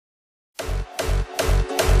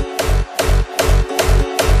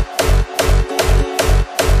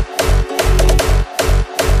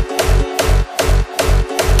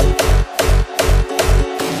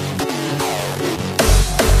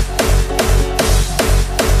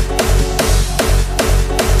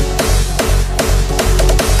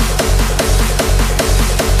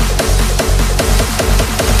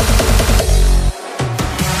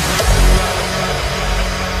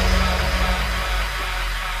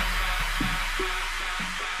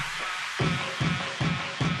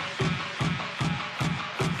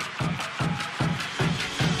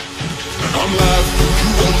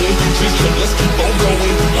just jump, let's keep on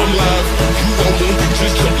going. I'm live, you rolling,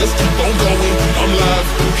 just jump, let's keep on going. I'm live,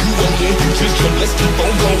 you rolling, just jump, let's keep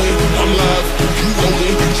on going. I'm live, you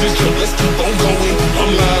rolling, just jump, let's keep on going.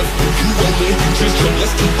 I'm live, you rolling, just jump,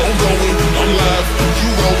 let's keep on going. I'm live, you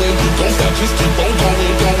rolling, don't stop, just keep on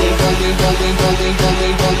going, going, going, going, going,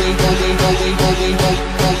 going, going, going, going, going, going.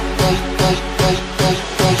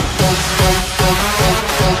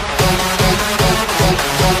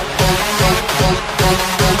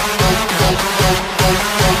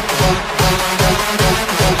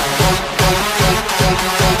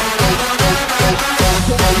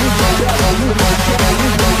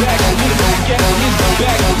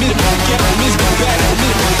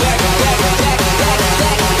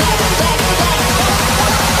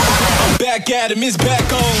 Back at him, it's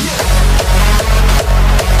back on.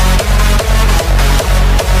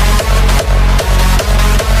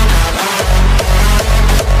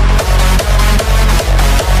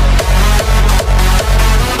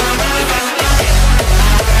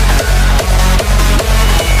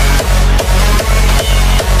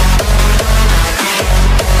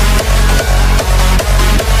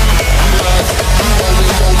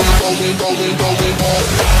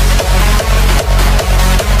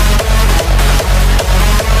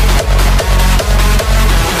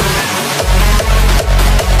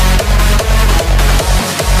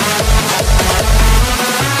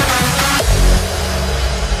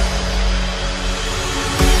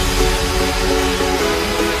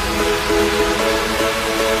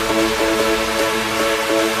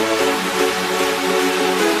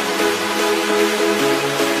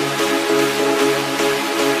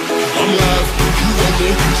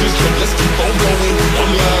 Just jump, let's keep on going.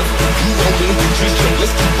 I'm live, you rolling. Just jump,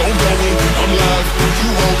 let's keep on going. I'm live, you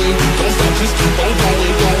rolling. Don't stop, just keep on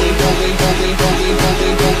going, going, going, going, going, going,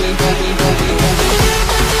 going, going, going, going.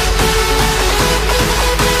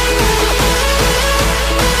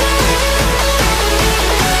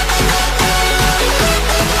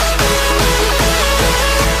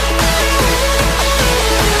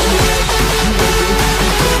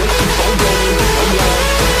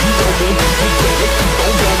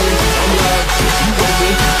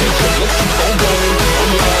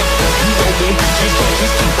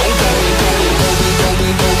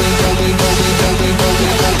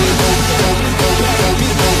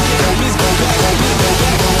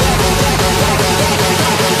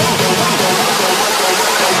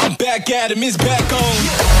 Back at him, it's back on.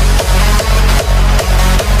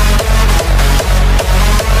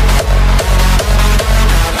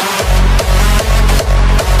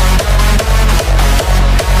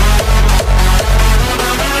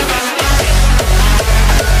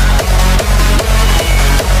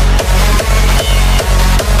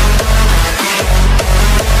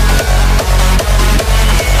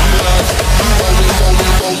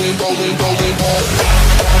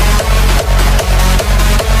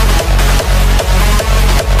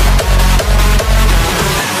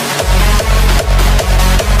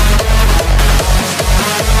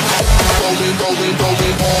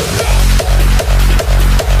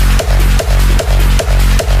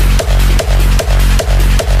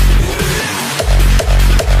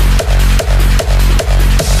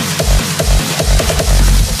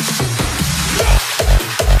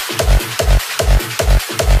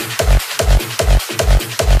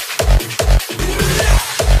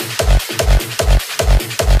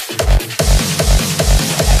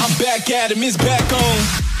 Back at him, it's back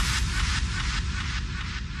on.